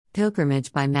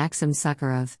Pilgrimage by Maxim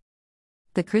Sukharov.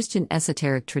 The Christian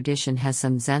esoteric tradition has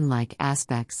some Zen-like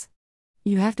aspects.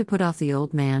 You have to put off the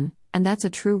old man, and that's a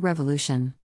true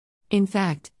revolution. In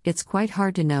fact, it's quite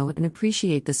hard to know and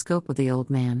appreciate the scope of the old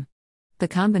man. The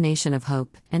combination of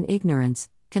hope and ignorance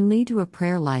can lead to a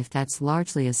prayer life that's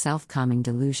largely a self-calming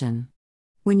delusion.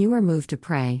 When you are moved to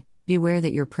pray, beware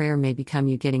that your prayer may become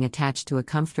you getting attached to a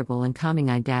comfortable and calming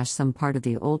some part of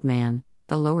the old man,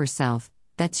 the lower self,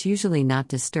 that's usually not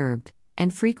disturbed,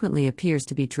 and frequently appears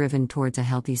to be driven towards a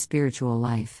healthy spiritual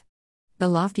life. The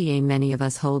lofty aim many of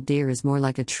us hold dear is more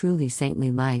like a truly saintly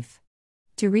life.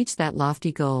 To reach that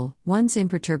lofty goal, one's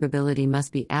imperturbability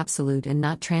must be absolute and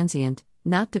not transient,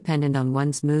 not dependent on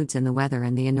one's moods and the weather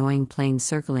and the annoying planes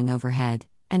circling overhead,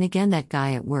 and again that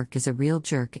guy at work is a real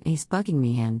jerk and he's bugging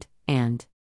me and.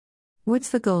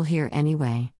 What's the goal here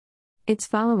anyway? It's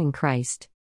following Christ.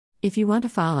 If you want to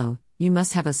follow, you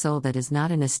must have a soul that is not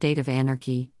in a state of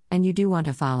anarchy, and you do want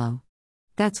to follow.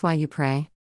 That's why you pray.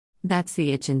 That's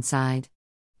the itch inside.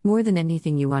 More than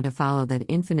anything, you want to follow that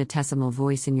infinitesimal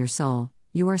voice in your soul.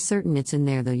 You are certain it's in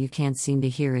there, though you can't seem to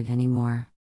hear it anymore.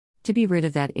 To be rid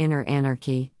of that inner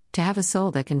anarchy, to have a soul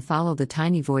that can follow the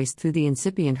tiny voice through the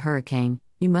incipient hurricane,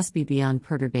 you must be beyond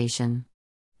perturbation.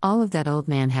 All of that old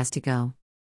man has to go.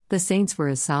 The saints were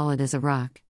as solid as a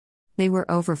rock. They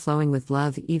were overflowing with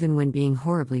love even when being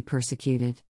horribly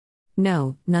persecuted.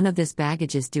 No, none of this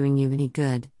baggage is doing you any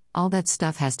good. All that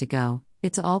stuff has to go.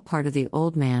 It's all part of the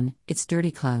old man, it's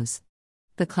dirty clothes.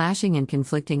 The clashing and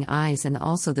conflicting eyes, and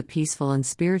also the peaceful and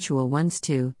spiritual ones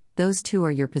too, those two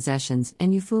are your possessions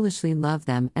and you foolishly love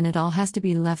them, and it all has to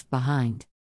be left behind.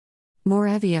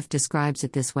 Moraviev describes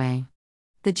it this way.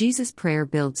 The Jesus prayer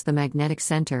builds the magnetic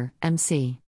center,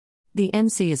 MC. The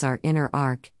MC is our inner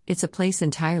ark, it's a place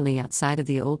entirely outside of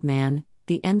the old man.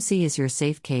 The MC is your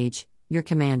safe cage, your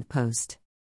command post.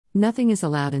 Nothing is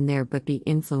allowed in there but be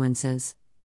influences.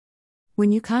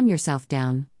 When you calm yourself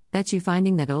down, that's you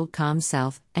finding that old calm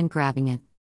self and grabbing it.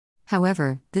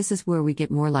 However, this is where we get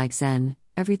more like Zen.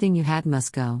 Everything you had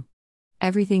must go.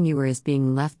 Everything you were is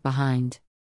being left behind.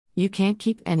 You can't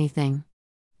keep anything.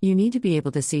 You need to be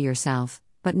able to see yourself,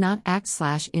 but not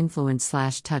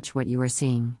act/influence/touch what you are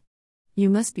seeing. You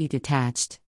must be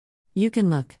detached. You can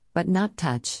look, but not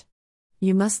touch.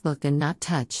 You must look and not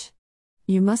touch.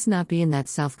 You must not be in that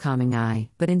self-calming eye,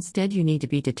 but instead you need to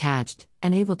be detached,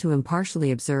 and able to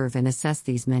impartially observe and assess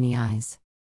these many eyes.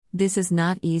 This is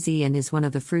not easy and is one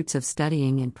of the fruits of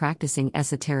studying and practicing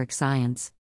esoteric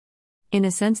science. In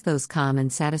a sense, those calm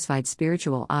and satisfied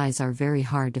spiritual eyes are very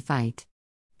hard to fight.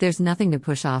 There's nothing to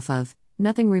push off of,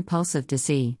 nothing repulsive to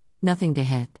see, nothing to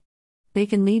hit. They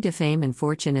can lead to fame and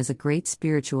fortune as a great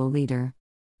spiritual leader.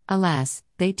 Alas,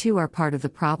 they too are part of the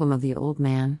problem of the old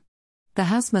man. The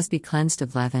house must be cleansed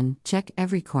of leaven, check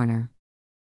every corner.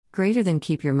 Greater than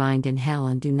keep your mind in hell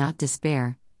and do not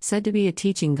despair, said to be a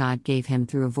teaching God gave him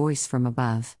through a voice from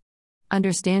above.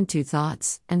 Understand two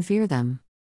thoughts, and fear them.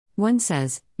 One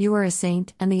says, you are a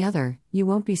saint, and the other, you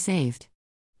won't be saved.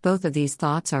 Both of these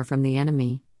thoughts are from the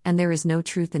enemy, and there is no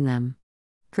truth in them.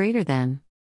 Greater than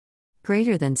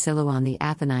Silouan the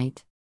Athonite.